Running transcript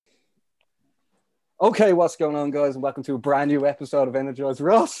Okay, what's going on, guys, and welcome to a brand new episode of Energize.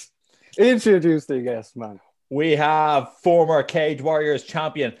 Ross, introduce the guest, man. We have former Cage Warriors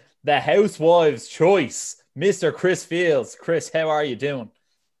champion, the Housewives' choice, Mr. Chris Fields. Chris, how are you doing?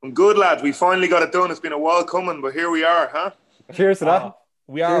 I'm good, lad. We finally got it done. It's been a while coming, but here we are, huh? Cheers to that.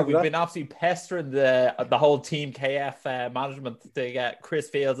 We are. We've been absolutely pestering the whole Team KF management to get Chris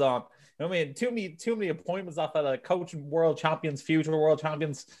Fields on. You know what I mean? Too many appointments off of coaching world champions, future world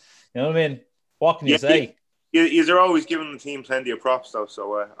champions. You know what I mean? What can you say? You're always giving the team plenty of props, though,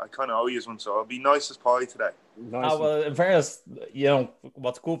 so I kind of owe you one, so I'll be nice as pie today. Nice. Well, in fairness,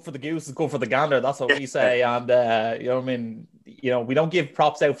 what's good for the goose is good for the gander. That's what we say, and you know what I mean? We don't give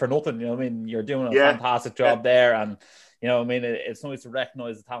props out for nothing. You know what I mean? You're doing a fantastic job there, and you know what I mean? It's nice to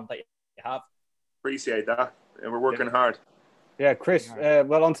recognise the talent that you have. Appreciate that, and we're working hard. Yeah, Chris.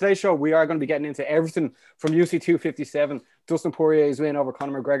 Well, on today's show, we are going to be getting into everything from UFC 257, Dustin Poirier's win over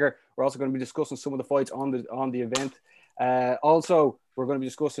Conor McGregor. We're also going to be discussing some of the fights on the event. Also, we're going to be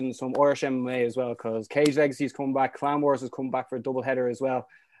discussing some Irish MMA as well, because Cage Legacy is coming back, Clan Wars has come back for a double header as well,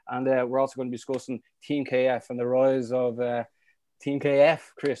 and we're also going to be discussing Team KF and the rise of Team KF,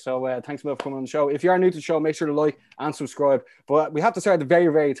 Chris. So thanks a lot for coming on the show. If you are new to the show, make sure to like and subscribe. But we have to start at the very,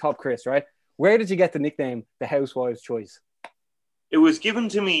 very top, Chris, right? Where did you get the nickname, the Housewives' Choice? It was given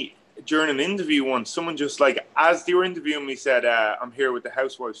to me during an interview once. Someone just as they were interviewing me said, I'm here with the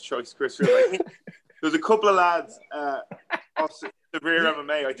Housewives' Choice, Chris Field. I think there's a couple of lads off Severe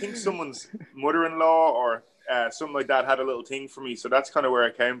MMA. I think someone's mother-in-law or something like that had a little thing for me. So that's kind of where I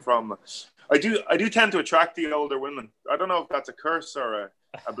came from. I do tend to attract the older women. I don't know if that's a curse or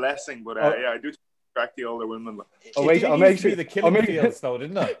a blessing, but I do attract the older women. I'll make sure the Killing Fields, though,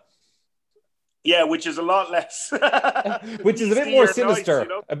 didn't it? Yeah, which is a lot less. Which is a bit more sinister.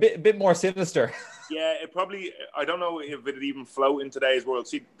 Nights, a bit more sinister. Yeah, it probably. I don't know if it'd even float in today's world.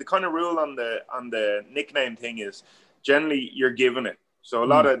 See, the kind of rule on the nickname thing is generally you're given it. So a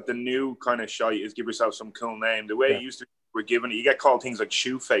lot of the new kind of shite is give yourself some cool name. The way it used to be, we're given it. You get called things like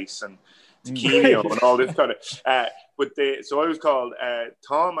Shoeface and Taquinho and all this kind of. So I was called.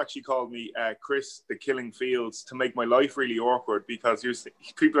 Tom actually called me Chris the Killing Fields to make my life really awkward, because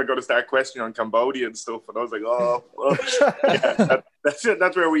people are going to start questioning on Cambodia and stuff, and I was like, oh, well,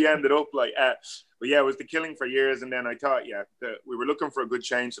 that's where we ended up. But yeah, it was the Killing for years, and then I thought, we were looking for a good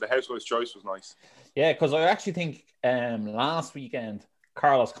change, so the Housewives' Choice was nice. Yeah, because I actually think last weekend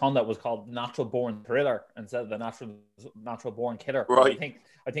Carlos Condit was called Natural Born Thriller instead of the Natural Born Killer. Right.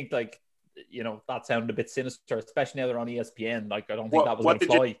 I think that sounded a bit sinister, especially now they're on ESPN. I don't think that was going to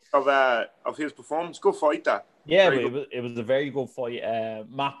fly. What did you think of his performance? Good fight, that. Yeah, it was a very good fight.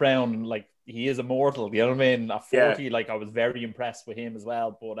 Matt Brown, he is immortal. You know what I mean? At 40, I was very impressed with him as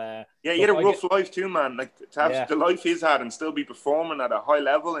well. But he had a rough life too, man. To have the life he's had and still be performing at a high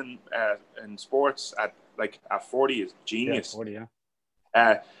level in sports at 40 is genius.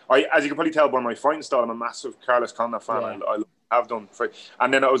 Yeah, 40, as you can probably tell by my fighting style, I'm a massive Carlos Condit fan. Yeah. I have done.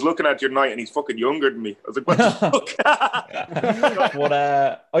 And then I was looking at your night, and he's fucking younger than me. I was like, what the fuck?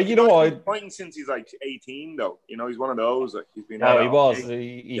 But you know what? Fighting since he's 18, though. He's one of those. He's been. Oh, he was.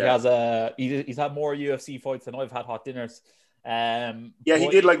 He's had more UFC fights than I've had hot dinners. He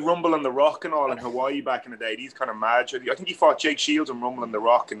did Rumble on the Rock and all in Hawaii back in the day. These kind of mad. I think he fought Jake Shields and Rumble on the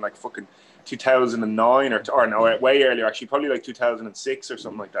Rock in fucking 2009 or no, way earlier actually, probably 2006 or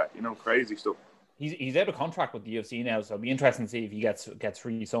something like that. Crazy stuff. He's out of contract with the UFC now, so it'll be interesting to see if he gets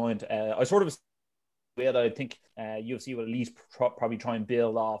re-signed. I sort of that I think UFC will at least probably try and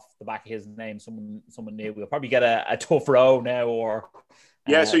build off the back of his name someone new. We'll probably get a tough row now or.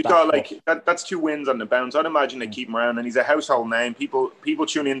 So you got that's 2 wins on the bounce. I'd imagine they keep him around, and he's a household name. People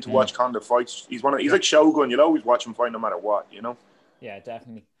tune in to watch Condit fights. He's like Shogun. You'll always watch him fight no matter what. Yeah,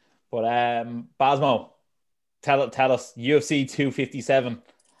 definitely. But Basmo, tell us UFC 257.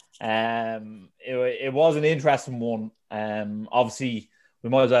 It was an interesting one. Obviously, we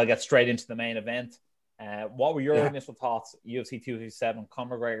might as well get straight into the main event. What were your initial thoughts? UFC 257,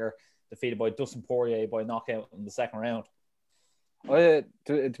 Conor McGregor defeated by Dustin Poirier by knockout in the second round. To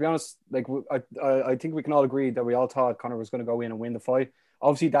be honest, I think we can all agree that we all thought Conor was going to go in and win the fight.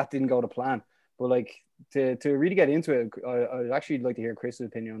 Obviously, that didn't go to plan. But to really get into it, I'd actually like to hear Chris's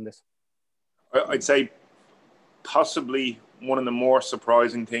opinion on this. I'd say possibly one of the more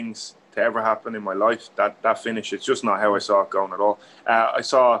surprising things to ever happen in my life, that finish. It's just not how I saw it going at all. I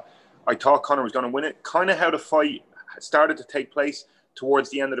thought Conor was going to win it. Kind of how the fight started to take place towards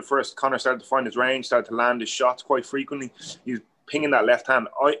the end of the first. Conor started to find his range, started to land his shots quite frequently. He was pinging that left hand.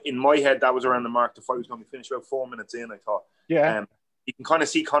 In my head, that was around the mark the fight was going to be finished about 4 minutes in, I thought. Yeah. You can kind of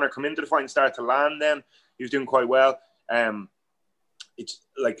see Conor come into the fight and start to land then. He was doing quite well. it's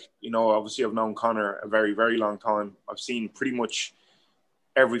like, obviously I've known Conor a very, very long time. I've seen pretty much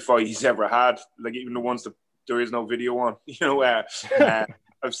every fight he's ever had, like even the ones that there is no video on.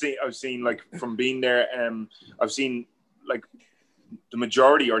 I've seen like from being there. I've seen like the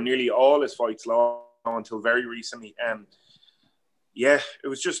majority or nearly all his fights long until very recently. It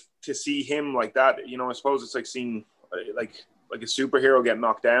was just to see him like that. I suppose it's like seeing like a superhero get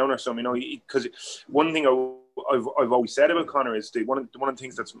knocked down or something. Because one thing I've always said about Conor is one of the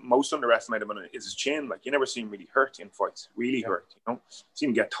things that's most underestimated about it is his chin. Like, you never see him really hurt in fights, hurt. See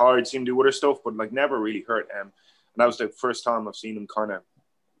him get tired, see him do other stuff, but like never really hurt. And that was the first time I've seen him kind of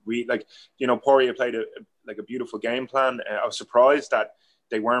Poirier played a beautiful game plan. I was surprised that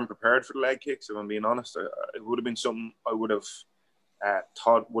they weren't prepared for the leg kicks. If I'm being honest, it would have been something I would have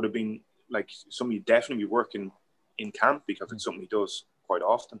thought would have been like something you definitely be working in camp, because it's something he does quite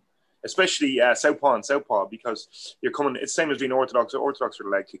often. Especially southpaw and southpaw, because you're coming. It's the same as being orthodox. Orthodox for the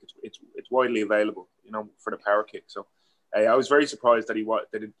leg kick, it's widely available, for the power kick. So I was very surprised that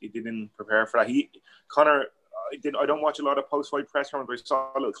he didn't prepare for that. Conor, I don't watch a lot of post-fight press conferences, but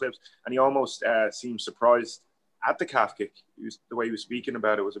I saw little clips, and he almost seemed surprised at the calf kick. The way he was speaking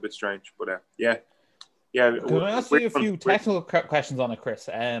about it was a bit strange, but yeah. Can I ask you a few technical questions on it, Chris?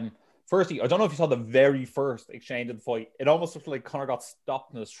 Firstly, I don't know if you saw the very first exchange of the fight. It almost looked like Conor got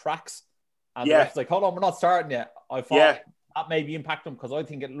stopped in his tracks. And it's like, hold on, we're not starting yet. I thought that maybe impacted him, because I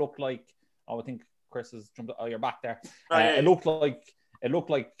think it looked like, I think Chris has jumped. Oh, you're back there. It looked like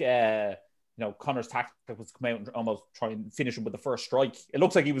Conor's tactic was to come out and almost try and finish him with the first strike. It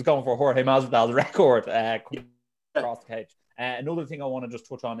looks like he was going for Jorge Masvidal's record across the cage. Another thing I want to just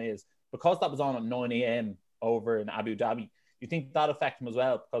touch on is, because that was on at 9 a.m. over in Abu Dhabi, you think that affected him as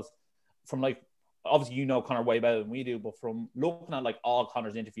well? Because from obviously Conor way better than we do, but from looking at all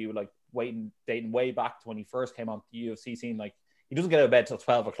Conor's interview, dating way back to when he first came on the UFC scene, he doesn't get out of bed till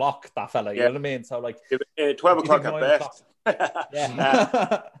 12 o'clock, that fella, you know what I mean? So 12 o'clock at best.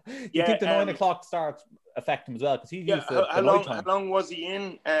 You think the 9 o'clock starts affect him as well? Because he's used to how long was he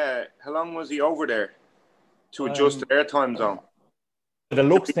in? How long was he over there to adjust to their time zone? The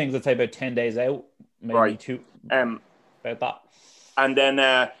looks things, I'd say about 10 days out, maybe 2. About that. And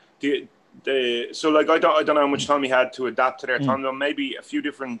then so I don't know how much time he had to adapt to their time zone. Maybe a few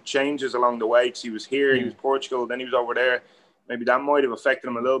different changes along the way, because he was here, he was Portugal, then he was over there. Maybe that might have affected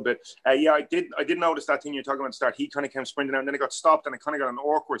him a little bit. I did notice that thing you're talking about at the start. He kind of came sprinting out, and then it got stopped, and it kind of got an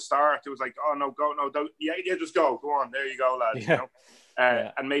awkward start. It was like, oh no, go, no, don't, just go on. There you go, lads.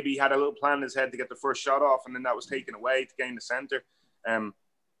 And maybe he had a little plan in his head to get the first shot off, and then that was taken away to gain the center. I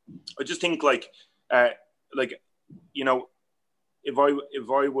just think if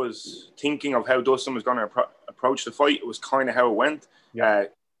I was thinking of how Dustin was going to approach the fight, it was kind of how it went.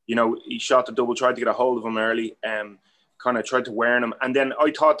 He shot the double, tried to get a hold of him early, kind of tried to wear him, and then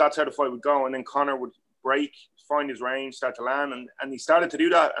I thought that's how the fight would go, and then Conor would break, find his range, start to land, and he started to do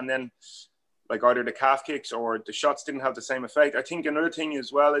that, and then either the calf kicks or the shots didn't have the same effect. I think another thing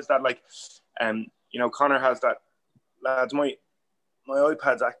as well is that Conor has that, lads, my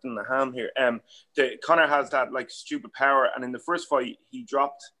iPad's acting the ham here. Conor has that stupid power, and in the first fight he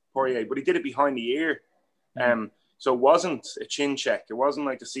dropped Poirier, but he did it behind the ear. So it wasn't a chin check. It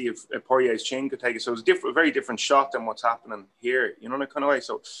wasn't to see if Poirier's chin could take it. So it was a very different shot than what's happening here, in a kind of way.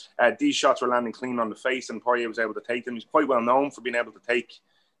 So these shots were landing clean on the face, and Poirier was able to take them. He's quite well known for being able to take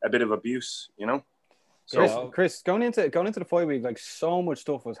a bit of abuse, So Chris, going into the fight week, so much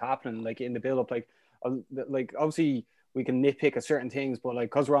stuff was happening, in the build up, obviously we can nitpick at certain things, but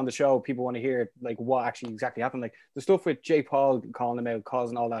because we're on the show, people want to hear what actually exactly happened. The stuff with Jake Paul calling him out,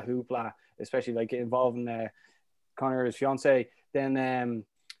 causing all that hoopla, especially involving Conor's fiance. Then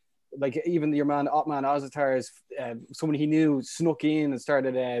even your man Otman Azatar's someone he knew snuck in and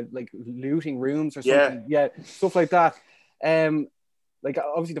started looting rooms or something. Yeah, stuff like that.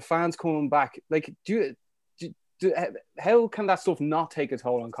 Obviously the fans coming back. How can that stuff not take a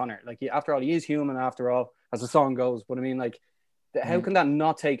toll on Conor? After all, he is human after all, as the song goes. But I mean, how can that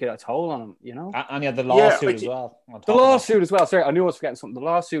not take a toll on him? And he had the lawsuit as well. The lawsuit as well. Sorry, I knew I was forgetting something. The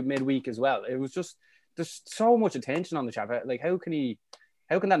lawsuit midweek as well. It was just, there's so much attention on the chap. How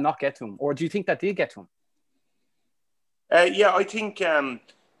can that not get to him? Or do you think that did get to him? I think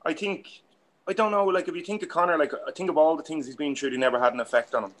I don't know. If you think of Conor, I think of all the things he's been through, they never had an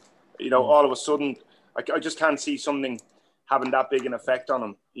effect on him. All of a sudden, I just can't see something having that big an effect on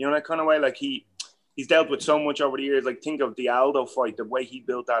him. That kind of way. He's dealt with so much over the years. Think of the Aldo fight, the way he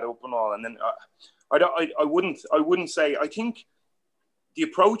built that up and all. And then I wouldn't say. I think the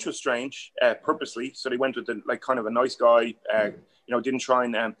approach was strange, purposely. So they went with kind of a nice guy. Didn't try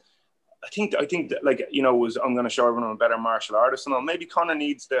and. I think that, like, you know, I'm going to show everyone I'm a better martial artist and all. Maybe Conor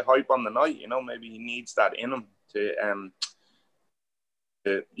needs the hype on the night, you know. Maybe he needs that in him to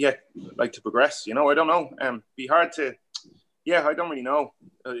progress. You know, I don't know. Be hard to. Yeah, I don't really know.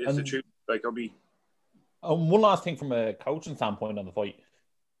 Is the truth. Like, I'll be. One last thing from a coaching standpoint on the fight.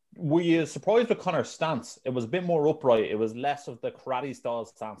 Were you surprised with Conor's stance? It was a bit more upright. It was less of the karate style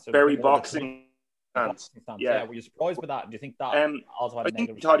stance. Very boxing stance. Yeah. Were you surprised with that? Do you think that also had a negative? I think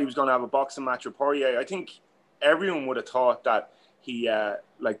he thought he was going to have a boxing match with Poirier. I think everyone would have thought that he,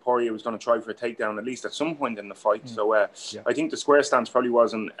 like Poirier, was going to try for a takedown at least at some point in the fight. So I think the square stance probably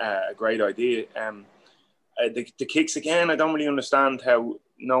wasn't a great idea. The kicks, again, I don't really understand how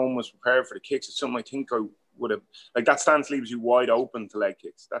no one was prepared for the kicks. It's something I think I would have, like, that stance leaves you wide open to leg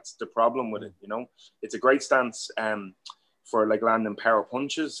kicks. That's the problem with it, you know. It's a great stance for like landing power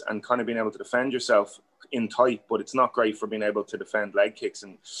punches and kind of being able to defend yourself in tight, but it's not great for being able to defend leg kicks.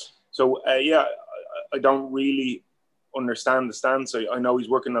 And so, I don't really understand the stance. I know he's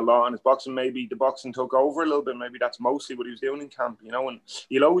working a lot on his boxing. Maybe the boxing took over a little bit. Maybe that's mostly what he was doing in camp, you know, and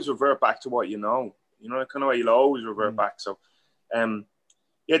he'll always revert back to what you know, kind of way he'll always revert back. So,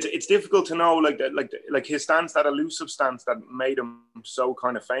 it's difficult to know, like his stance, that elusive stance that made him so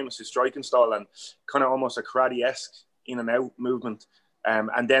kind of famous, his striking style and kind of almost a karate-esque in and out movement,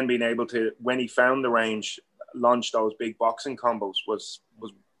 and then being able to, when he found the range, launch those big boxing combos was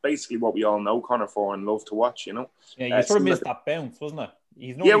basically what we all know Conor for and love to watch, you know. Yeah, you sort of missed that bounce, wasn't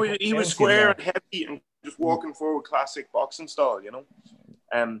it? He was square and heavy and just walking forward, classic boxing style, you know.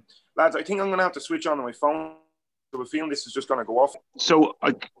 Lads, I think I'm going to have to switch on my phone. So we're feeling this is just going to go off. So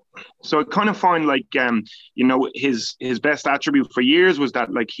I kind of find, like, you know, his best attribute for years was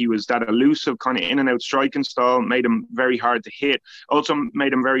that, like, he was that elusive kind of in and out striking style, made him very hard to hit. Also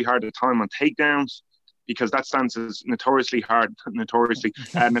made him very hard to time on takedowns, because that stance is notoriously hard to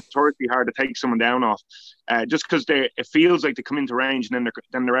take someone down off. Just because it feels like they come into range and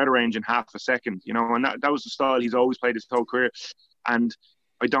then they're out of range in half a second, you know. And that was the style he's always played his whole career. And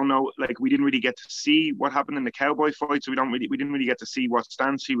I don't know, like, we didn't really get to see what happened in the Cowboy fight, so we didn't really get to see what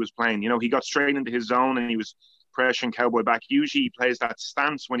stance he was playing. You know, he got straight into his zone and he was pressuring Cowboy back. Usually he plays that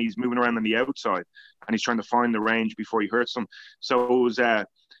stance when he's moving around on the outside and he's trying to find the range before he hurts them. So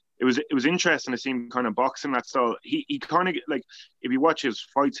it was interesting to see him kind of boxing that style. He kind of, like, if you watch his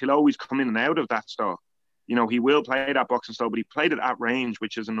fights, he'll always come in and out of that style. You know, he will play that boxing style, but he played it at range,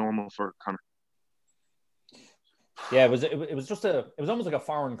 which isn't normal for Conor. Yeah, it was almost like a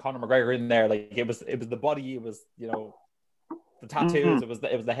foreign Conor McGregor in there. Like, it was the body, it was, you know, the tattoos, it was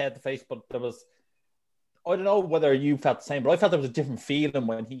the head, the face, but there was, I don't know whether you felt the same, but I felt there was a different feeling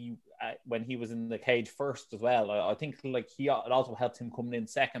when he was in the cage first as well. I think, like, it also helped him coming in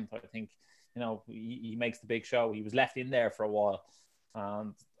second. I think, you know, he makes the big show. He was left in there for a while,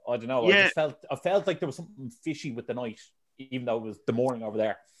 and I don't know. Yeah. I felt like there was something fishy with the night, even though it was the morning over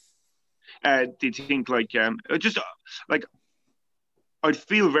there. Do you think, like, I'd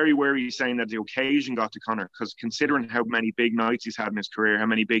feel very wary saying that the occasion got to Conor, because considering how many big nights he's had in his career, how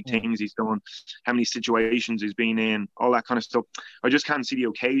many big things he's done, how many situations he's been in, all that kind of stuff, I just can't see the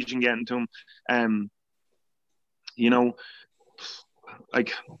occasion getting to him. You know,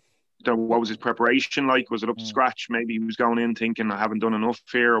 like, what was his preparation like? Was it up to scratch? Maybe he was going in thinking, I haven't done enough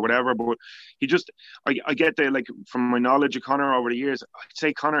here or whatever. But he just, I get there, like, from my knowledge of Conor over the years, I'd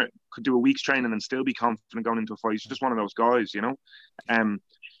say Conor could do a week's training and still be confident going into a fight. He's just one of those guys, you know.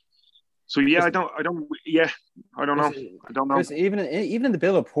 So yeah, I don't know. I don't know. Chris, even in the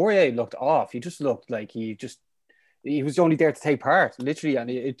build-up, Poirier looked off. He just looked like he was only there to take part, literally,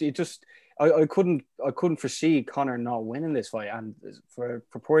 and it just. I couldn't foresee Conor not winning this fight, and for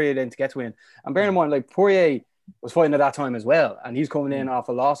Poirier then to get to win. And bear in mind, like, Poirier was fighting at that time as well, and he's coming in off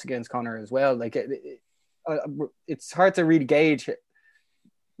a loss against Conor as well. Like, it's hard to really gauge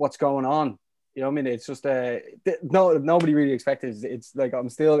what's going on. You know what I mean? It's just nobody really expected. It's like, I'm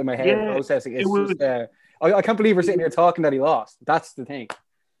still in my head processing. I can't believe we're sitting here talking that he lost. That's the thing.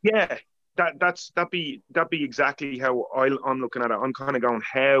 Yeah, that'd be exactly how I'm looking at it. I'm kind of going,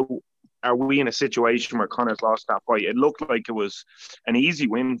 how are we in a situation where Conor's lost that fight? It looked like it was an easy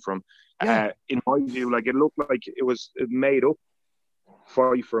win from, in my view. Like, it looked like it was a made up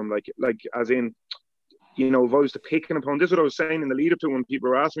fight for him. Like as in, you know, if I was to pick an opponent, this is what I was saying in the lead up to when people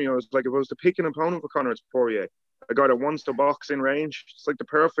were asking me. I was like, if I was to pick an opponent for Conor, it's Poirier. A guy that wants to box in range. It's like the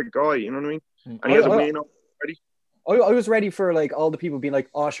perfect guy. You know what I mean? And he has a win already. I was ready for, like, all the people being like,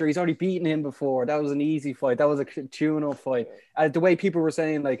 oh, sure, he's already beaten him before. That was an easy fight. That was a tune-up fight. The way people were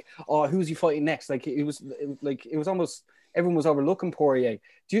saying, like, oh, who's he fighting next? Like, it was almost everyone was overlooking Poirier.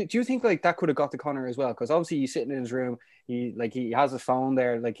 Do you think, like, that could have got to Conor as well? Because obviously he's sitting in his room. he has his phone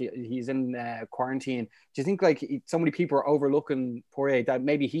there, like he's in quarantine. Do you think like so many people are overlooking Poirier that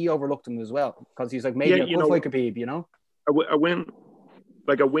maybe he overlooked him as well because he's like maybe a good fight Khabib, you know? A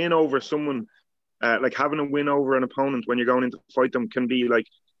win over someone, like having a win over an opponent when you're going in to fight them can be like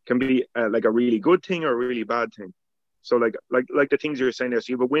a really good thing or a really bad thing. So like the things you're saying there.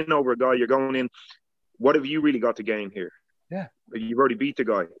 So you have a win over a guy, you're going in. What have you really got to gain here? Yeah, like you've already beat the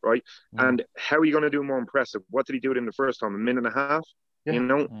guy, right? And how are you going to do more impressive? What did he do it in the first time? A minute and a half? Yeah. You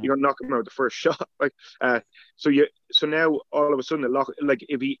know, you're gonna knock him out the first shot. Like, so now all of a sudden, like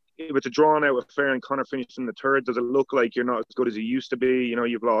if it's a drawn out affair and Conor finished in the third, does it look like you're not as good as you used to be? You know,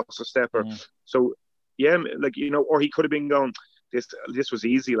 you've lost a step, or so. Yeah, like or he could have been going. This was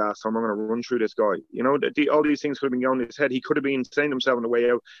easy last time. I'm going to run through this guy. You know, all these things could have been going in his head. He could have been saying to himself on the way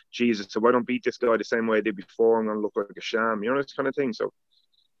out, Jesus, if I don't beat this guy the same way I did before, I'm going to look like a sham. You know, this kind of thing. So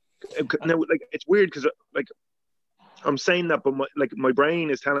now, like, it's weird because like I'm saying that, but my brain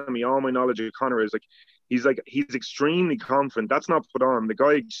is telling me all my knowledge of Conor is he's extremely confident. That's not put on. The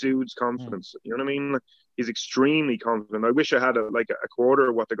guy exudes confidence. You know what I mean? Like, he's extremely confident. I wish I had a quarter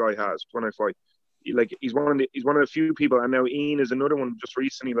of what the guy has when I fight. Like he's one of the few people, and now Ian is another one just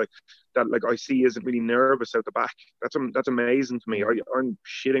recently that I see isn't really nervous out the back. That's amazing to me. I'm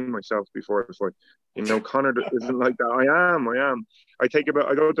shitting myself before the fight. You know, Conor isn't like that. I am. I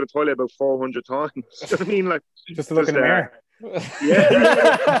go to the toilet about 400 times. You know what I mean? Like just to look in the mirror.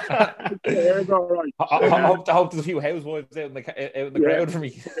 Yeah. Yeah, all right. I hope there's a few housewives out in the crowd for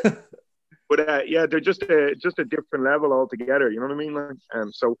me. But yeah, they're just a different level altogether. You know what I mean? Like,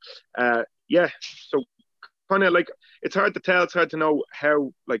 yeah. So kind of like it's hard to tell. It's hard to know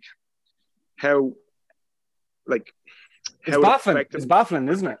how. It's baffling. It's baffling,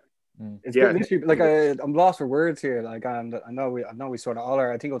 isn't it? It's literally like I'm lost for words here. Like I know we sort of all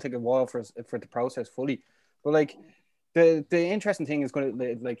are. I think it'll take a while for it to process fully. But like the interesting thing is going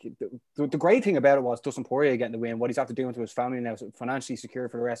to like the great thing about it was Dustin Poirier getting the win. What he's after doing to his family now, financially secure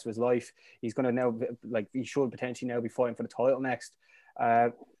for the rest of his life. He's going to now he should potentially now be fighting for the title next.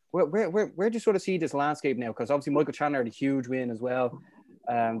 Where do you sort of see this landscape now? Because obviously Michael Chandler had a huge win as well.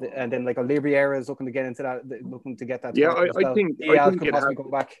 And then like Oliveira is looking to get into that, looking to get that. Yeah, I think could possibly go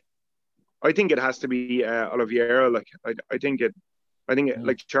back. I think it has to be Oliveira. Like I think it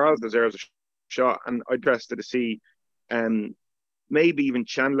like Charles deserves a shot, and I'd interested to see, maybe even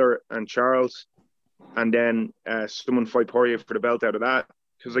Chandler and Charles, and then someone fight Poirier for the belt out of that.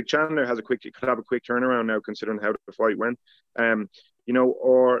 Because like Chandler could have a quick turnaround now, considering how the fight went. You know,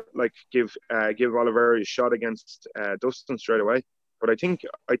 or like give Oliveira a shot against Dustin straight away. But I think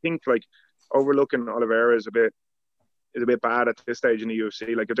like overlooking Oliveira is a bit bad at this stage in the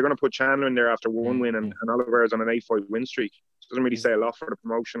UFC. Like if they're going to put Chandler in there after one win and Oliveira's on an 8-fight win streak, it doesn't really say a lot for the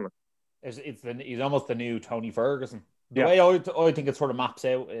promotion. He's almost the new Tony Ferguson. The way I think it sort of maps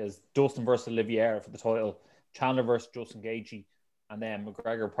out is Dustin versus Oliveira for the title, Chandler versus Justin Gaethje, and then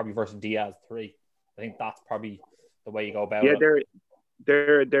McGregor probably versus Diaz 3. I think that's probably the way you go about it.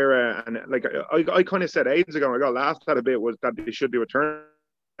 They're and like I kind of said ages ago, I got laughed at a bit, was that they should do a tournament.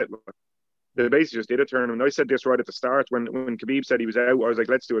 They basically just did a tournament. I said this right at the start when Khabib said he was out. I was like,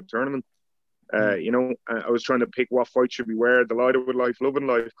 let's do a tournament. You know, I was trying to pick what fight should we wear. Delighted with life, loving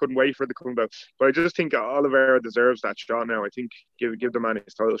life. Couldn't wait for it to come out. But I just think Oliveira deserves that shot now. I think give the man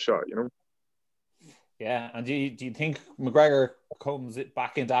his title shot. You know. Yeah, and do you think McGregor comes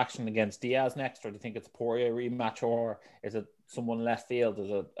back into action against Diaz next, or do you think it's a Poirier rematch, or is it someone left field?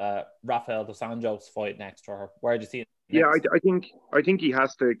 Is it Rafael dos Anjos fight next, or where do you see it next? Yeah, I think he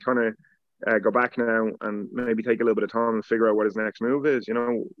has to kind of go back now and maybe take a little bit of time and figure out what his next move is. You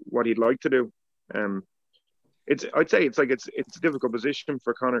know, what he'd like to do. I'd say it's a difficult position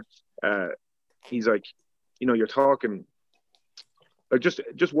for Conor. He's like, you know, you're talking. Like just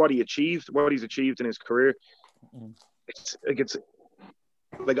what he's achieved in his career. It's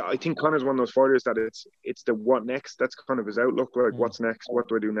like I think Conor's one of those fighters that it's the what next. That's kind of his outlook. Like what's next? What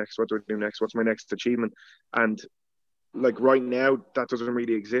do I do next? What do I do next? What's my next achievement? And like right now, that doesn't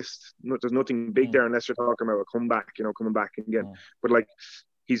really exist. There's nothing big there unless you're talking about a comeback. You know, coming back again. But like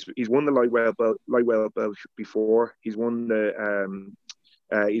he's won the lightweight belt before. He's won the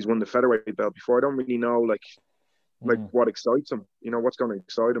featherweight belt before. I don't really know like what excites him, you know, what's going to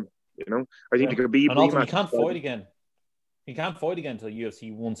excite him, you know. I think it could be. And also, he can't fight again. He can't fight again until UFC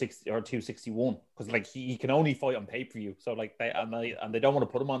 160 or 261 because like he can only fight on pay-per-view. So like they don't want to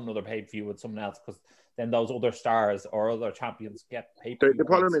put him on another pay-per-view with someone else because then those other stars or other champions get pay-per-view. The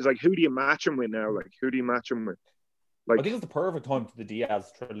problem is like who do you match him with now? Like who do you match him with? Like I think it's the perfect time to the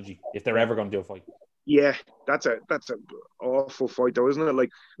Diaz trilogy if they're ever going to do a fight. Yeah, that's a awful fight though, isn't it?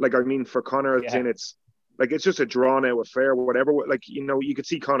 Like I mean for Conor, it's like it's just a drawn out affair, whatever. Like, you know, you could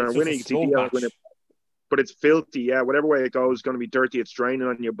see Conor winning, you could see Diaz winning, but it's filthy. Yeah, whatever way it goes, it's going to be dirty. It's draining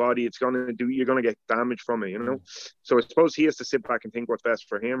on your body. It's going to do. You're going to get damage from it, you know. So I suppose he has to sit back and think what's best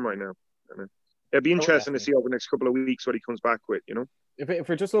for him right now. It'd be interesting to see over the next couple of weeks what he comes back with, you know. If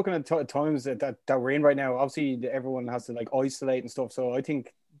we're just looking at times that we're in right now, obviously everyone has to like isolate and stuff. So I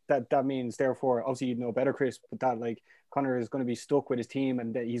think that means, therefore, obviously you know better, Chris, but that like Conor is going to be stuck with his team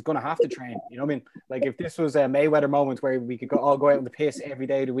and he's going to have to train. You know what I mean? Like if this was a Mayweather moment where we could all go out on the piss every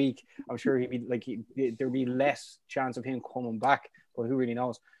day of the week, I'm sure he'd be like there'd be less chance of him coming back. But who really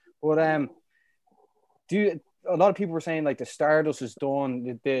knows? But a lot of people were saying like the Stardust is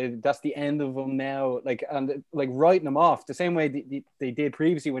done. That's the end of him now. Like and like writing him off the same way they did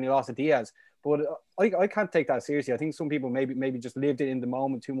previously when he lost to Diaz. But I can't take that seriously. I think some people maybe just lived it in the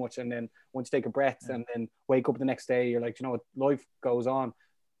moment too much, and then once you take a breath and then wake up the next day, you're like, you know what, life goes on,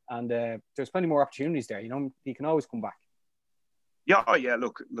 and there's plenty more opportunities there. You know, he can always come back. Yeah, oh yeah.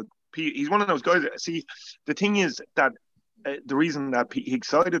 Look, he's one of those guys. See, the thing is that the reason that he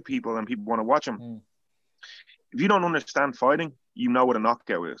excited people and people want to watch him. If you don't understand fighting, you know what a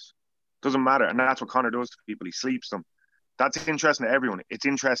knockout is. Doesn't matter. And that's what Conor does to people. He sleeps them. That's interesting to everyone. It's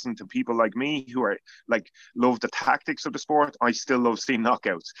interesting to people like me who are like love the tactics of the sport. I still love seeing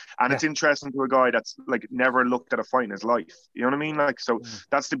knockouts. And it's interesting to a guy that's like never looked at a fight in his life. You know what I mean? Like, so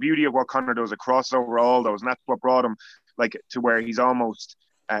that's the beauty of what Conor does, a crossover all those. And that's what brought him like to where he's almost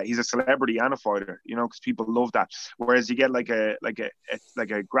he's a celebrity and a fighter, you know, because people love that. Whereas you get like a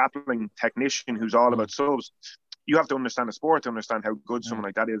grappling technician who's all about subs. You have to understand the sport to understand how good someone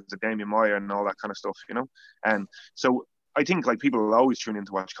like that is, a Damian Maia and all that kind of stuff, you know. And so I think like people will always tune in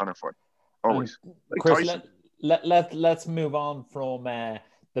to watch Conor fight, always. Like Chris, let's move on from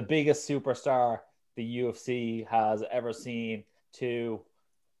the biggest superstar the UFC has ever seen to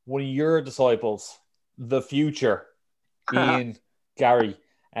one of your disciples, the future, Ian Garry.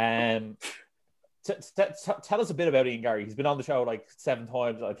 Tell us a bit about Ian Garry. He's been on the show like 7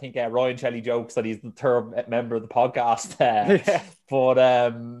 times. I think Ryan Shelley jokes that he's the 3rd member of the podcast. But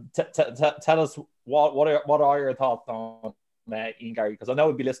tell us what are your thoughts on Ian Garry? Because I know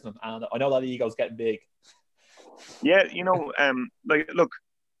he'll be listening, and I know that ego's getting big. Yeah, you know, like look,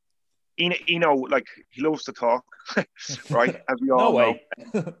 you know, like he loves to talk, right? As we all know.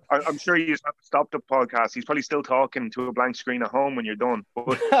 I'm sure you just have to stop the podcast. He's probably still talking to a blank screen at home when you're done.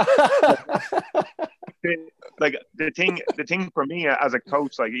 But like the thing for me as a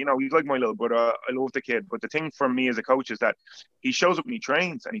coach, like, you know, he's like my little brother. I love the kid, but the thing for me as a coach is that he shows up and he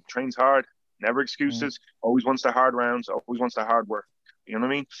trains hard, never excuses, always wants the hard rounds, always wants the hard work. You know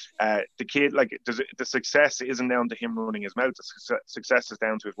what I mean? The kid, like, the success isn't down to him running his mouth. The success is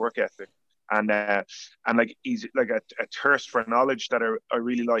down to his work ethic. And like, he's like a thirst for knowledge that I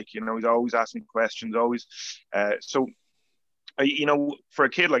really like. You know, he's always asking questions, always. So, you know, for a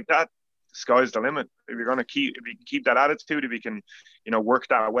kid like that, the sky's the limit. If you can keep that attitude, if you can, you know, work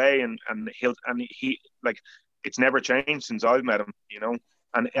that way, and he like, it's never changed since I've met him. You know.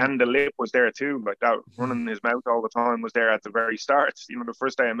 And the lip was there too, like that running his mouth all the time was there at the very start. You know, the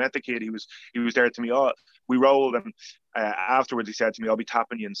first day I met the kid, he was there to me. Oh, we rolled, and afterwards he said to me, "I'll be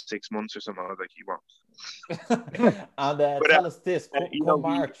tapping you in 6 months or something." I was like, "He won't." And tell us this: come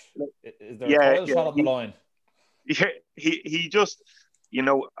March, is there a title shot on the line? Yeah, he just, you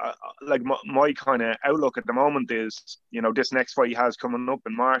know, like my kind of outlook at the moment is, you know, this next fight he has coming up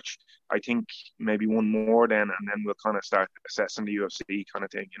in March, I think maybe one more then, and then we'll kind of start assessing the UFC kind of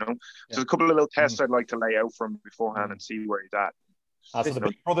thing, you know. So there's a couple of little tests I'd like to lay out for him beforehand and see where he's at. So the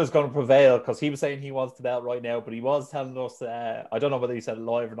big brother's going to prevail, because he was saying he wants the belt right now, but he was telling us, I don't know whether he said it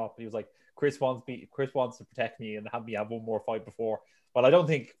live or not, but he was like, Chris wants to protect me and have me have one more fight before. Well, I don't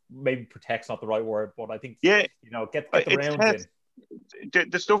think maybe protect's not the right word, but I think, you know, get the rounds in.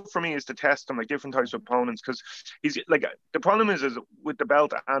 The stuff for me is to test him, like different types of opponents, because he's like, the problem is with the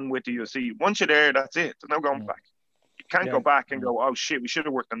belt and with the UFC, once you're there, that's it. There's no going back. You can't go back and go, oh shit, we should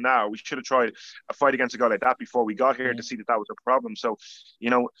have worked on that. We should have tried a fight against a guy like that before we got here to see that was a problem. So, you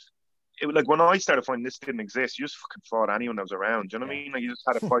know, like when I started fighting, this didn't exist. You just fucking fought anyone that was around. Do you know what I mean? Like, you just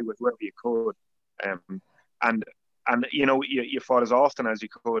had a fight with whoever you could, and you know, you fought as often as you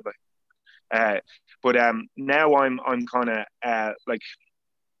could, like. But now I'm kind of like,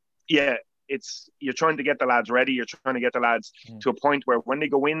 yeah, it's, you're trying to get the lads ready. You're trying to get the lads to a point where when they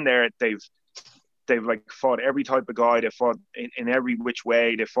go in there, they've they've like fought every type of guy. They fought in every which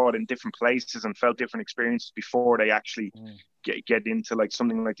way. They fought in different places and felt different experiences before they actually get into like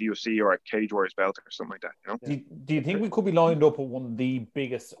something like the UFC or a Cage Warriors belt or something like that. You know? Do you think we could be lined up with one of the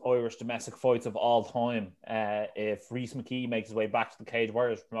biggest Irish domestic fights of all time if Rhys McKee makes his way back to the Cage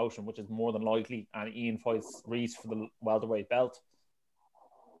Warriors promotion, which is more than likely, and Ian fights Rhys for the welterweight belt?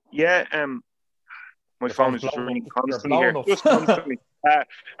 Yeah, my phone is just ringing constantly here. Just constantly.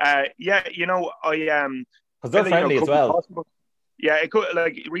 Yeah, you know, because they're friendly as well. Yeah, it could,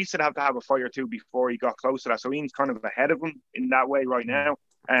 like, Rhys would have to have a fight or two before he got close to that. So Ian's kind of ahead of him in that way right now.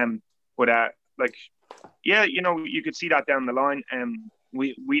 But like, yeah, you know, you could see that down the line.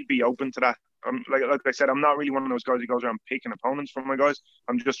 We'd be open to that. Like I said, I'm not really one of those guys who goes around picking opponents for my guys.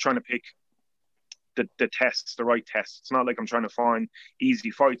 I'm just trying to pick the tests, the right tests. It's not like I'm trying to find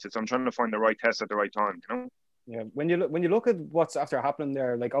easy fights. I'm trying to find the right test at the right time, you know? Yeah, when you look at what's after happening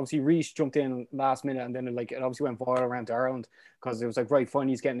there, like obviously Rhys jumped in last minute, and then it obviously went viral around Ireland because it was like, right, fine,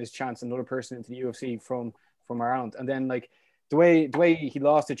 he's getting his chance, another person into the UFC from Ireland, and then like the way he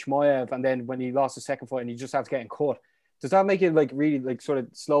lost to Chimaev, and then when he lost the second fight and he just had to get caught, does that make it like really like sort of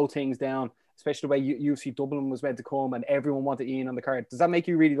slow things down, especially the way UFC Dublin was meant to come and everyone wanted Ian on the card? Does that make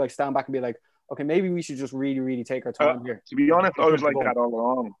you really like stand back and be like, okay, maybe we should just really take our time here? To be honest, I was like that all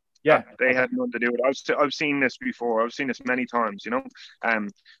along. Yeah, they had nothing to do with it. I've seen this before. I've seen this many times. You know,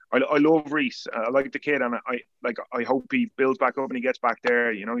 I love Rhys. I like the kid, and I hope he builds back up and he gets back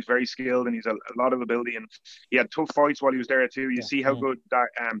there. You know, he's very skilled and he's a lot of ability, and he had tough fights while he was there too. You see how good that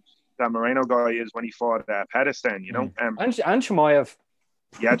Moreno guy is when he fought Pettis. Then, you know, and Chimaev.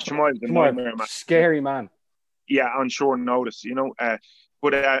 Yeah, Chimaev's a nightmare, man. Scary man. Yeah, on short notice. You know,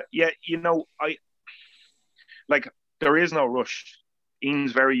 but yeah, you know, there is no rush.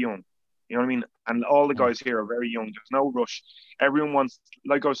 Ian's very young, you know what I mean? And all the guys here are very young. There's no rush. Everyone wants,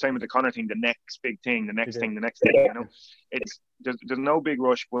 like I was saying with the Conor thing, the next big thing, the next thing, you know? There's no big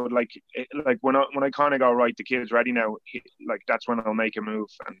rush, but like when I kind of go, right, the kid's ready now, like that's when I'll make a move.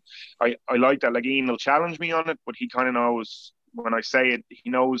 And I like that. Like, Ian will challenge me on it, but he kind of knows when I say it, he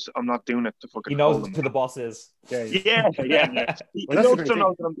knows I'm not doing it to fucking. He knows who the boss is. Yeah. He also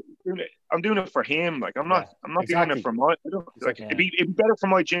knows that I'm doing it for him. Like, I'm not doing it for my. It'd be better for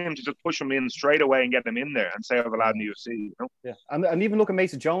my gym to just push him in straight away and get him in there and say I've a lad in the UFC. You know? Yeah, and even look at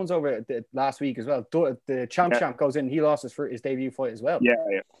Mason Jones over last week as well. The champ goes in. He lost his debut fight as well. Yeah.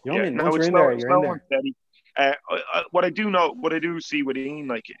 You know what I mean? No, once you're in there, you're in there. What I do see with Ian,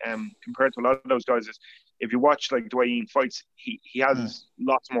 like compared to a lot of those guys, is if you watch like the way Ian fights, he has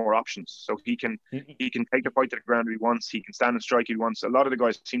lots more options. So he can take the fight to the ground if he wants. He can stand and strike if he wants. A lot of the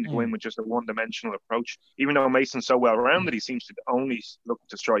guys seem to go in with just a one-dimensional approach. Even though Mason's so well-rounded, he seems to only look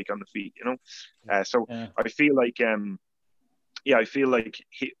to strike on the feet. You know, I feel like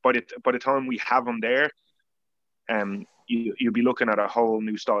by the time we have him there, you'll be looking at a whole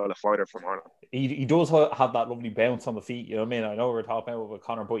new style of fighter from Ireland. He does have that lovely bounce on the feet. You know what I mean? I know we're talking about with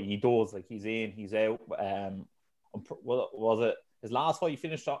Conor, but he does. Like, he's in, he's out. Was it his last fight he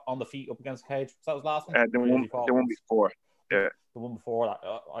finished on the feet up against Cage? Was that his last one? The one before. Yeah. The one before that.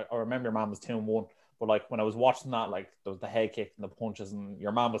 I remember your man was 2-1. But like, when I was watching that, like, there was the head kick and the punches, and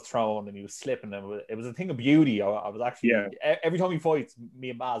your man was throwing and he was slipping. And it was a thing of beauty. I was actually every time he fights, me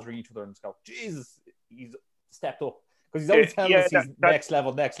and Baz read each other and just go, Jesus, he's stepped up. Because he's always telling us he's next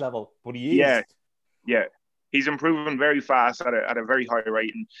level, but he is. Yeah. He's improving very fast at a very high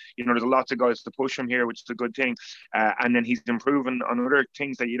rate, and you know, there's lots of guys to push him here, which is a good thing. And then he's improving on other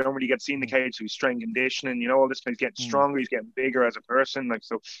things that you don't really get to see in the cage. So he's strength conditioning, you know, all this. He's getting stronger, he's getting bigger as a person. Like,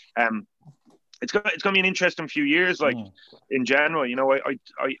 so, it's gonna be an interesting few years. Like, in general, you know,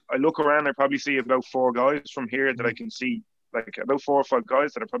 I look around, I probably see about 4 guys from here that I can see, like about 4 or 5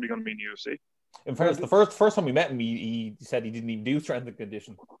 guys that are probably going to be in the UFC. In fairness, the first time we met him, he said he didn't even do strength and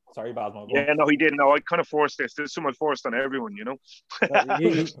condition. Sorry, Basmo. Yeah, no, he didn't. No, I kind of forced this. There's so much forced on everyone, you know.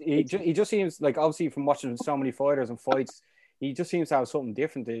 he just seems like, obviously from watching so many fighters and fights, he just seems to have something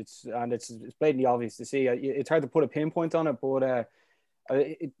different. It's blatantly obvious to see. It's hard to put a pinpoint on it, but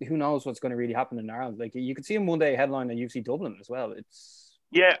who knows what's going to really happen in Ireland? Like, you could see him one day headline at UFC Dublin as well.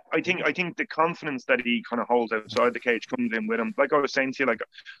 Yeah, I think the confidence that he kind of holds outside the cage comes in with him. Like I was saying to you, like,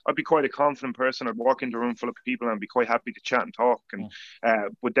 I'd be quite a confident person. I'd walk into a room full of people and be quite happy to chat and talk. And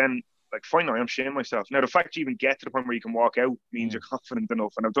but then, like, finally, I'm shaming myself. Now, the fact you even get to the point where you can walk out means you're confident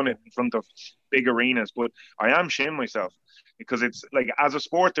enough. And I've done it in front of big arenas, but I am shaming myself because it's like, as a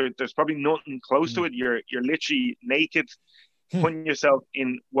sport, there's probably nothing close to it. You're literally naked, putting yourself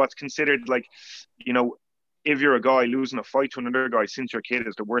in what's considered, like, you know, if you're a guy, losing a fight to another guy since you're a kid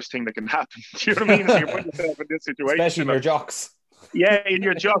is the worst thing that can happen. Do you know what I mean? So you're putting yourself in this situation. Especially your jocks. Yeah, in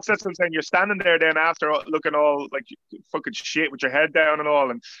your jocks, that's what I'm saying. You're standing there then after looking all like fucking shit with your head down and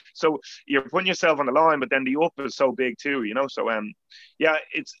all, and so you're putting yourself on the line. But then the up is so big too, you know. So yeah,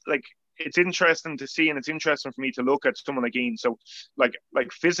 it's like it's interesting to see, and it's interesting for me to look at someone like Ian. So like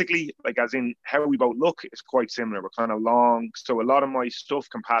physically, like as in how we both look is quite similar. We're kind of long, so a lot of my stuff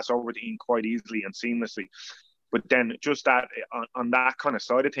can pass over to Ian quite easily and seamlessly. But then just that on that kind of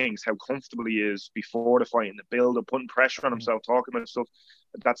side of things, how comfortable he is before the fight and the build up, putting pressure on himself, talking about stuff,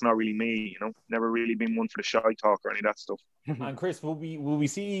 that's not really me, you know. Never really been one for the shy talk or any of that stuff. And Chris, will we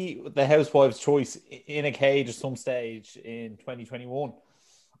see the Housewives' choice in a cage at some stage in 2021?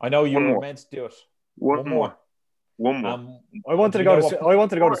 I know you were meant to do it. One more. I wanted to go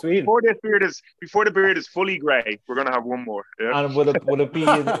to Sweden before the beard is fully grey. We're gonna have one more. Yeah. And will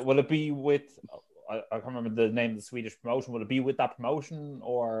it be with? I can't remember the name of the Swedish promotion. Will it be with that promotion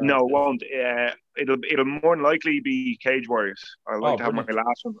or no? It won't. It'll more than likely be Cage Warriors. I like to have my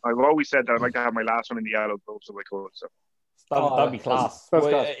last one. I've always said that I'd like to have my last one in the yellow gloves if I could. So that'd be class. That's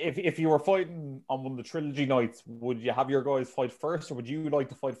class. If you were fighting on one of the trilogy nights, would you have your guys fight first, or would you like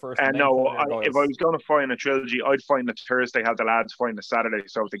to fight first? No, if I was going to fight in a trilogy, I'd fight the Thursday, have the lads fight the Saturday,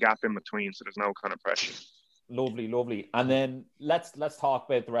 so the gap in between, so there's no kind of pressure. Lovely. And then let's talk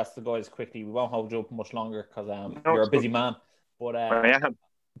about the rest of the guys quickly. We won't hold you up much longer because you're a busy man. But I am.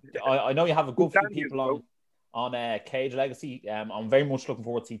 I know you have a good few people on Cage Legacy. I'm very much looking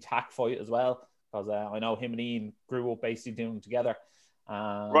forward to see Tack fight as well, because I know him and Ian grew up basically doing it together.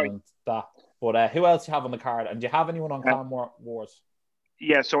 Right. That. But who else do you have on the card? And do you have anyone on Clan Wars?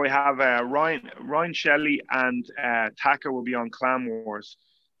 Yeah, so I have Ryan Shelley and Taka will be on Clan Wars.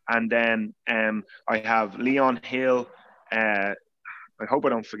 And then I have Leon Hill. I hope I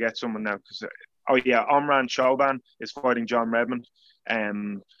don't forget someone now. Omran Chauban is fighting John Redmond.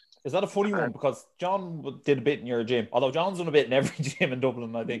 Is that a funny one? Because John did a bit in your gym. Although John's done a bit in every gym in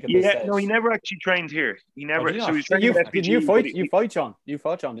Dublin, I think. No, he never actually trained here. He never. So he's trained you fight John? You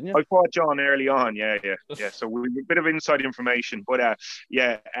fought John, didn't you? I fought John early on. Yeah. So we a bit of inside information, but and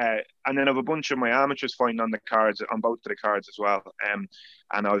then I have a bunch of my amateurs fighting on the cards, on both of the cards as well. And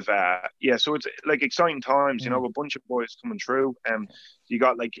I've so it's like exciting times. You know, a bunch of boys coming through. You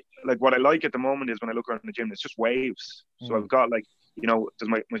got like what I like at the moment is when I look around the gym, it's just waves. So I've got like. You know,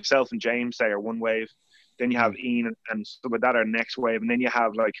 there's myself and James say are one wave. Then you have Ian and stuff like that are next wave. And then you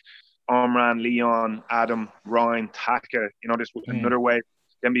have like Omran, Leon, Adam, Ryan, Taka, you know, this another wave.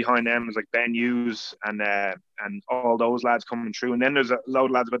 Then behind them is like Ben Hughes and all those lads coming through. And then there's a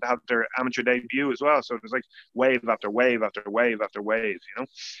load of lads about to have their amateur debut as well. So there's like wave after wave after wave after wave, you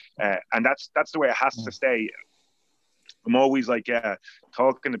know. And that's the way it has to stay. I'm always like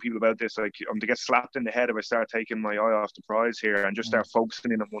talking to people about this, like I'm to get slapped in the head if I start taking my eye off the prize here and just start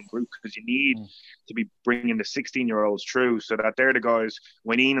focusing in on one group, because you need to be bringing the 16-year-olds through so that they're the guys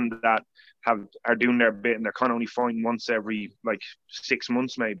when Ian and that are doing their bit, and they're kind of only fighting once every like 6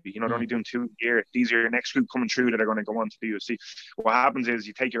 months maybe, you know, they're only doing 2 a year. These are your next group coming through that are going to go on to the UFC. What happens is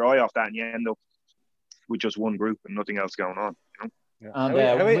you take your eye off that and you end up with just one group and nothing else going on, you know. Yeah.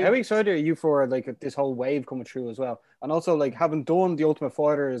 And how excited are you for like this whole wave coming through as well? And also, like, having done the Ultimate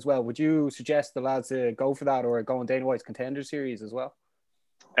Fighter as well, would you suggest the lads to go for that or go on Dana White's Contender Series as well?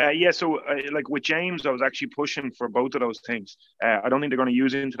 So like with James, I was actually pushing for both of those things. I don't think they're going to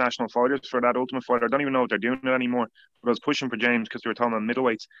use international fighters for that Ultimate Fighter. I don't even know if they're doing it anymore. But I was pushing for James because they were talking about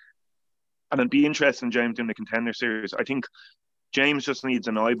middleweights. And I'd be interested in James doing the Contender Series. I think James just needs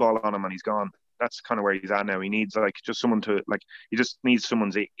an eyeball on him and he's gone. That's kind of where he's at now. He needs like just someone to like. He just needs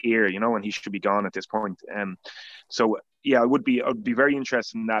someone's ear, you know, and he should be gone at this point. So yeah, I'd be very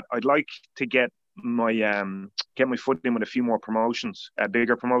interested in that. I'd like to get my foot in with a few more promotions,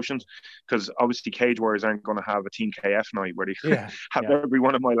 bigger promotions, because obviously Cage Warriors aren't going to have a Team KF night where they have every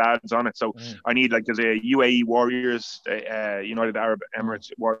one of my lads on it. So I need like there's a UAE Warriors, United Arab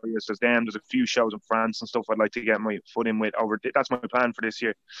Emirates Warriors. There's a few shows in France and stuff. I'd like to get my foot in with over. That's my plan for this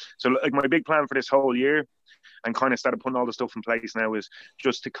year. So like my big plan for this whole year, and kind of started putting all the stuff in place now, is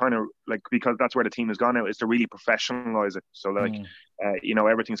just to kind of like, because that's where the team has gone now, is to really professionalize it. So like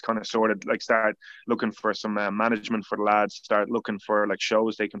everything's kind of sorted, like start looking for some management for the lads, start looking for like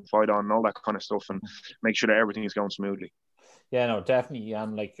shows they can fight on and all that kind of stuff, and make sure that everything is going smoothly. Yeah, no, definitely.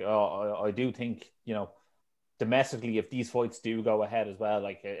 And like I do think, you know, domestically, if these fights do go ahead as well,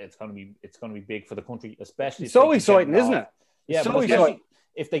 like it's going to be big for the country, especially. It's so exciting, isn't it? Yeah, so exciting.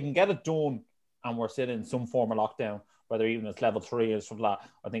 If they can get it done and we're sitting in some form of lockdown, whether even it's level 3 or something like that,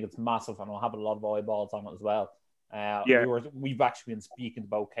 I think it's massive, and I'll have a lot of eyeballs on it as well. We've actually been speaking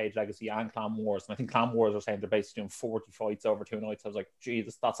about Cage Legacy and Clan Wars, and I think Clan Wars are saying they're basically doing 40 fights over 2 nights. I was like,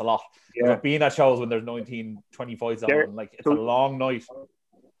 Jesus, that's a lot. Yeah. I've been at shows when there's 19, 20 fights on, and like it's a long night.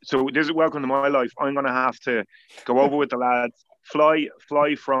 So this is welcome to my life. I'm going to have to go over with the lads, fly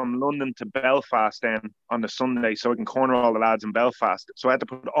from London to Belfast then on the Sunday, so I can corner all the lads in Belfast. So I had to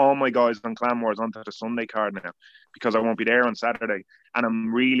put all my guys on Clan Wars onto the Sunday card now because I won't be there on Saturday, and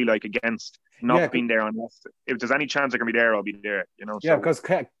I'm really like against not being there unless if there's any chance I can be there, I'll be there. You know. Yeah, because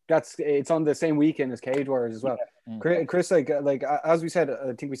it's on the same weekend as Cage Wars as well. Yeah. Chris, like as we said,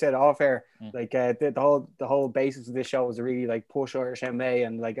 I think we said off air, like the whole basis of this show was to really like push Irish MMA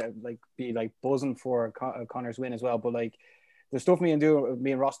and like be like buzzing for Conor's win as well. But like the stuff me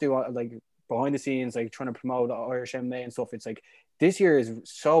and Ross do like behind the scenes, like trying to promote Irish MMA and stuff. It's like this year is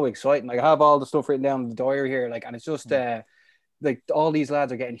so exciting. Like I have all the stuff written down in the diary here, like, and it's just like all these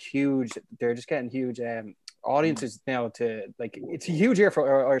lads are getting huge. They're just getting huge audiences now. To like, it's a huge year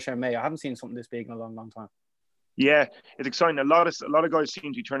for Irish MMA. I haven't seen something this big in a long, long time. Yeah, it's exciting. A lot of guys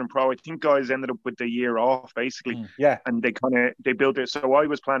seem to be turning pro. I think guys ended up with the year off basically. Yeah, and they built it. So I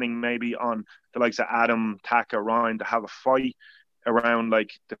was planning maybe on the likes of Adam, Taka, Ryan to have a fight around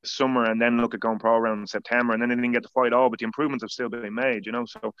like the summer and then look at going pro around September, and then they didn't get to fight all, but the improvements have still been made, you know,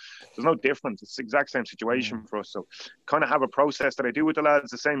 so there's no difference. It's the exact same situation for us. So kind of have a process that I do with the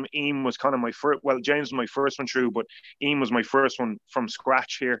lads. The same. Eam was kind of my first, well, James was my first one through, but Eam was my first one from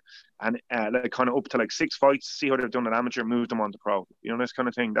scratch here, and like kind of up to like 6 fights, see how they've done at amateur, move them on to pro, you know, this kind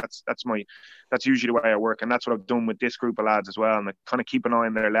of thing. That's usually the way I work, and that's what I've done with this group of lads as well. And I kind of keep an eye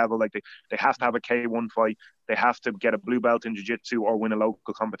on their level. Like they have to have a K1 fight, they have to get a blue belt in jiu-jitsu or win a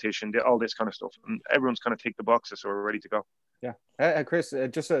local competition, all this kind of stuff, and everyone's kind of ticked the boxes, so we're ready to go. Yeah. Chris,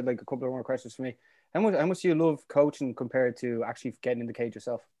 just like a couple of more questions for me. How much do you love coaching compared to actually getting in the cage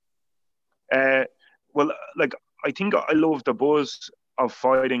yourself? Well, like I think I love the buzz of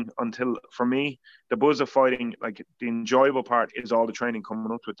fighting. Until for me, the buzz of fighting, like the enjoyable part is all the training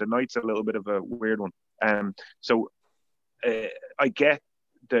coming up to it. The night's a little bit of a weird one, so I get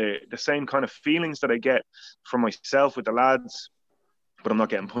the same kind of feelings that I get from myself with the lads, but I'm not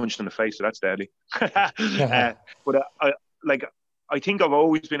getting punched in the face, so that's deadly. But I think I've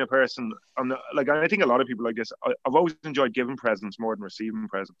always been a person. I think a lot of people like this. I've always enjoyed giving presents more than receiving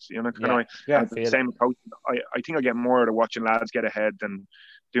presents. You know, kind of. The same approach. I think I get more out of watching lads get ahead than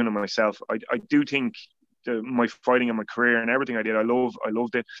doing it myself. I do think my fighting and my career and everything I did, I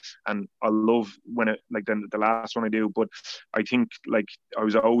loved it, and I love when it like the last one I do. But I think like I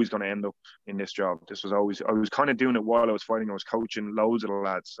was always going to end up in this job. I was kind of doing it while I was fighting. I was coaching loads of the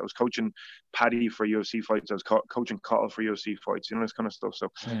lads. I was coaching Paddy for UFC fights. I was coaching Cottle for UFC fights. You know, this kind of stuff.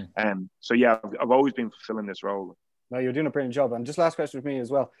 So, so yeah, I've always been fulfilling this role. No, you're doing a brilliant job. And just last question for me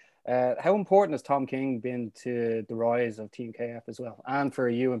as well. How important has Tom King been to the rise of Team KF as well, and for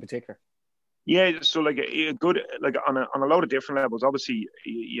you in particular? Yeah, so like a good, like on a lot of different levels. Obviously,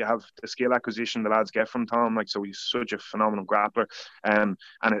 you have the skill acquisition the lads get from Tom. Like, so he's such a phenomenal grappler, and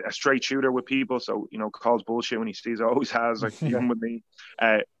a straight shooter with people. So you know, calls bullshit when he sees, always has, like even with me.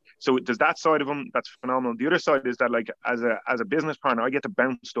 So there's that side of him that's phenomenal. The other side is that like as a business partner, I get to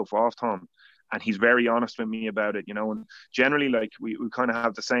bounce stuff off Tom, and he's very honest with me about it. You know, and generally like we kind of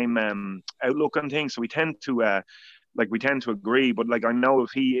have the same outlook on things. So we tend to agree, but like I know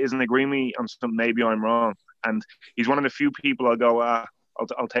if he isn't agreeing with me on something, maybe I'm wrong. And he's one of the few people I'll go,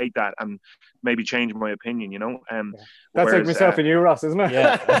 I'll take that and maybe change my opinion, you know. That's like myself and you, Ross, isn't it?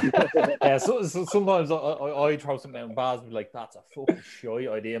 Yeah. So sometimes I throw something down Baz and be like, that's a fucking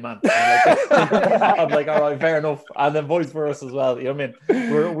shy idea, man. I'm like, all right, fair enough. And then vice versa as well. You know what I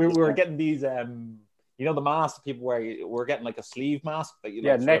mean? We're getting these you know, the mask people wear, we're getting like a sleeve mask. Like, you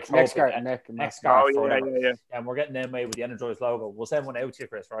know, neck scarf. Oh, yeah. And we're getting them made with the Energize logo. We'll send one out to you,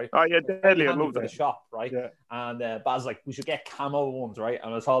 Chris, right? Oh, yeah, deadly. I love that. The shop, right? Yeah. And Baz like, we should get camo ones, right?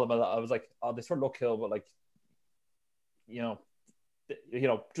 And I told him, I was like, oh, they sort of look cool, but like, you know,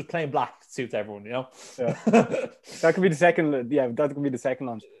 just plain black suits everyone, you know? Yeah. That could be the second. Yeah, that could be the second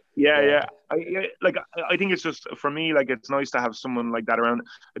launch. Yeah. I think it's just, for me, like, it's nice to have someone like that around.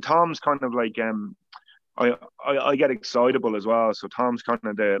 Tom's kind of like, I get excitable as well. So Tom's kind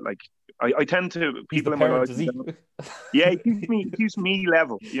of the, like, I tend to, people in my life, yeah, he keeps me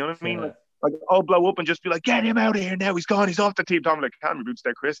level. You know what I mean? Yeah. Like I'll blow up and just be like, get him out of here now. He's gone. He's off the team. Tom, like, can't be boots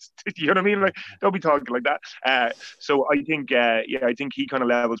there, Chris. You know what I mean? Like, don't be talking like that. So I think, I think he kind of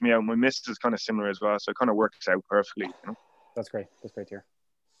levels me out. My missus is kind of similar as well. So it kind of works out perfectly. You know? That's great. That's great to hear.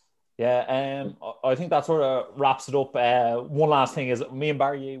 Yeah, I think that sort of wraps it up. One last thing is, me and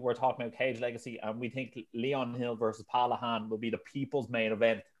Barry were talking about Cage Legacy, and we think Leon Hill versus Palahan will be the people's main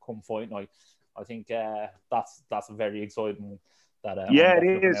event come fight night. I think that's a very exciting. Yeah,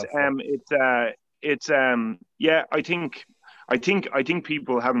 it is. Yeah, I think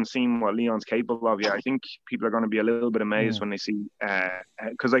people haven't seen what Leon's capable of yet. I think people are going to be a little bit amazed when they see,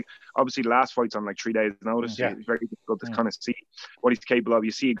 because like obviously the last fight's on like 3 days notice. Yeah. It's very difficult to kind of see what he's capable of.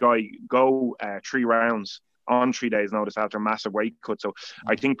 You see a guy go 3 rounds on 3 days notice after a massive weight cut. So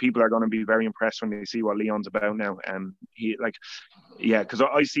I think people are going to be very impressed when they see what Leon's about now. Because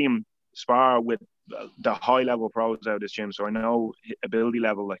I see him spar with the high level pros out of this gym, so I know ability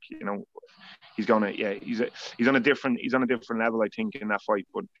level, like, you know, he's on a different level, I think, in that fight.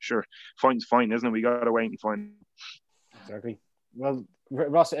 But sure, fighting's fine, isn't it? We gotta wait and find. Exactly. Well,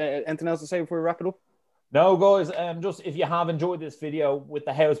 Ross, anything else to say before we wrap it up? No, guys, just if you have enjoyed this video with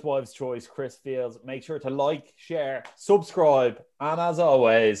the Housewives' choice, Chris Fields, make sure to like, share, subscribe, and as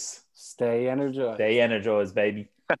always, stay energized. Stay energized, baby.